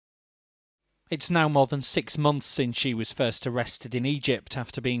It's now more than 6 months since she was first arrested in Egypt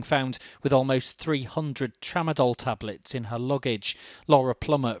after being found with almost 300 Tramadol tablets in her luggage. Laura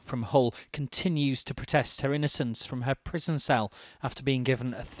Plummer from Hull continues to protest her innocence from her prison cell after being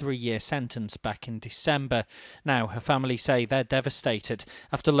given a 3-year sentence back in December. Now her family say they're devastated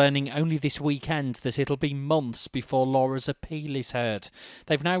after learning only this weekend that it'll be months before Laura's appeal is heard.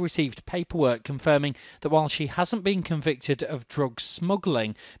 They've now received paperwork confirming that while she hasn't been convicted of drug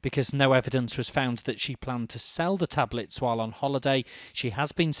smuggling because no evidence was found that she planned to sell the tablets while on holiday, she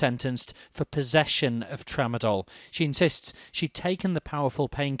has been sentenced for possession of Tramadol. She insists she'd taken the powerful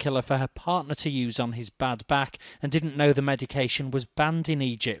painkiller for her partner to use on his bad back and didn't know the medication was banned in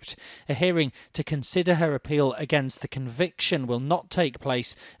Egypt. A hearing to consider her appeal against the conviction will not take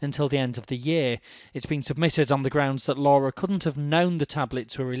place until the end of the year. It's been submitted on the grounds that Laura couldn't have known the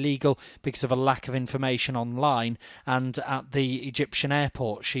tablets were illegal because of a lack of information online and at the Egyptian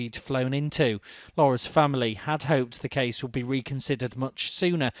airport she'd flown into. Laura's family had hoped the case would be reconsidered much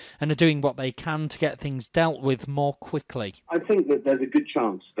sooner and are doing what they can to get things dealt with more quickly. I think that there's a good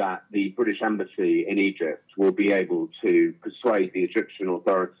chance that the British Embassy in Egypt will be able to persuade the Egyptian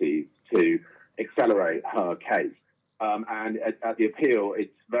authorities to accelerate her case. And at the appeal,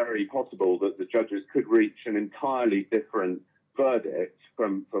 it's very possible that the judges could reach an entirely different verdict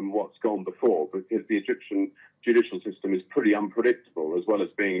from what's gone before, because the Egyptian judicial system is pretty unpredictable as well as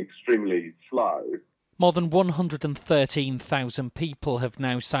being extremely slow. More than 113,000 people have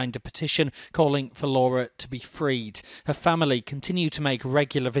now signed a petition calling for Laura to be freed. Her family continue to make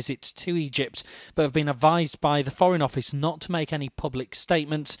regular visits to Egypt, but have been advised by the Foreign Office not to make any public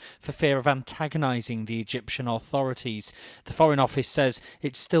statements for fear of antagonising the Egyptian authorities. The Foreign Office says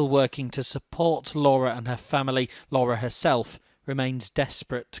it's still working to support Laura and her family. Laura herself remains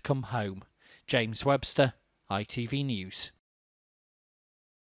desperate to come home. James Webster, ITV News.